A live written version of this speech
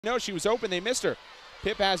No, she was open. They missed her.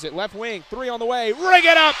 Pip has it. Left wing. Three on the way. Ring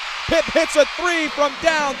it up. Pip hits a three from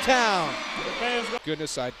downtown.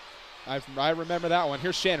 Goodness, I remember that one.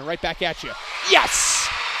 Here's Shannon right back at you. Yes!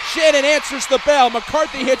 Shannon answers the bell.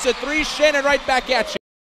 McCarthy hits a three. Shannon right back at you.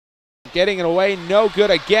 Getting it away. No good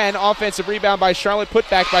again. Offensive rebound by Charlotte. Put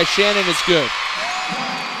back by Shannon is good.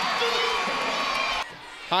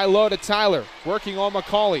 High low to Tyler, working on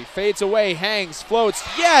McCauley, fades away, hangs, floats,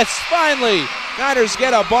 yes, finally! Niners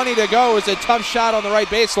get a bunny to go. It's a tough shot on the right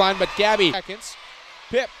baseline, but Gabby seconds.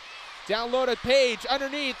 Pip, down low to Page,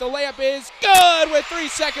 underneath, the layup is good with 3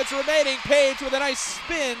 seconds remaining. Page with a nice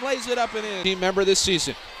spin, lays it up and in. Team member this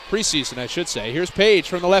season, preseason I should say. Here's Page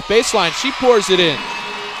from the left baseline, she pours it in.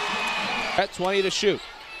 At 20 to shoot.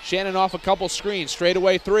 Shannon off a couple screens, straight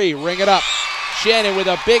away three, ring it up. Shannon with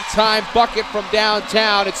a big-time bucket from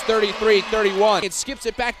downtown. It's 33-31. It skips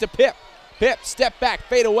it back to Pip. Pip, step back,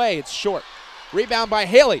 fade away. It's short. Rebound by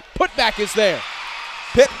Haley. Putback is there.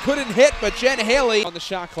 Pip couldn't hit, but Jen Haley on the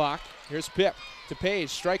shot clock. Here's Pip to Page,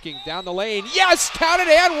 striking down the lane. Yes, counted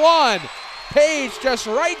and one. Page just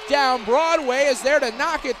right down Broadway is there to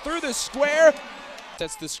knock it through the square.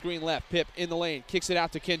 Sets the screen left. Pip in the lane. Kicks it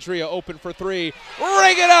out to Kendria. Open for three.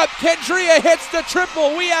 Ring it up. Kendria hits the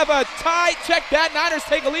triple. We have a tie. Check that. Niners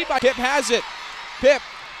take a lead by Pip has it. Pip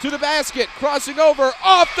to the basket. Crossing over.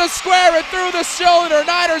 Off the square and through the cylinder.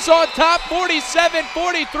 Niners on top.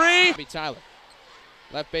 47-43. Tyler.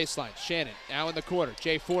 Left baseline. Shannon now in the corner.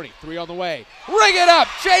 J40. Three on the way. Ring it up.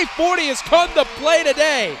 J40 has come to play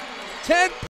today. 10